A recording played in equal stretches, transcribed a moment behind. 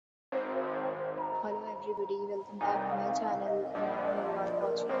everybody, welcome back to my channel. Now you are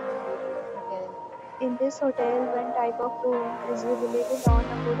watching a beautiful hotel. In this hotel, one type of room is available on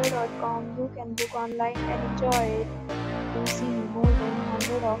agoda.com. You can book online and enjoy it. To see more than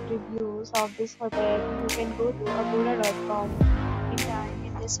 100 of reviews of this hotel, you can go to agoda.com. The time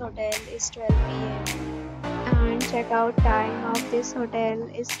in this hotel is 12 p.m. and checkout time of this hotel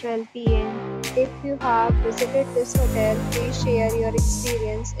is 12 p.m. If you have visited this hotel, please share your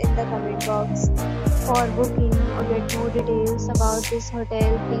experience in the comment box. For booking or get more details about this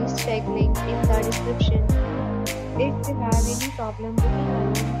hotel, please check link in the description. If you have any problem booking a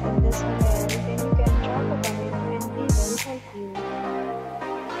room in this hotel, then you can drop a comment and we will help you.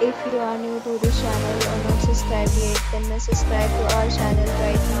 If you are new to this channel or not subscribed yet, then must subscribe to our channel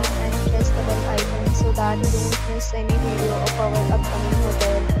right now and press the bell icon so that you don't miss any video of our upcoming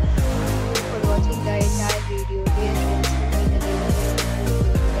hotel. Thank you for watching the entire video. Dear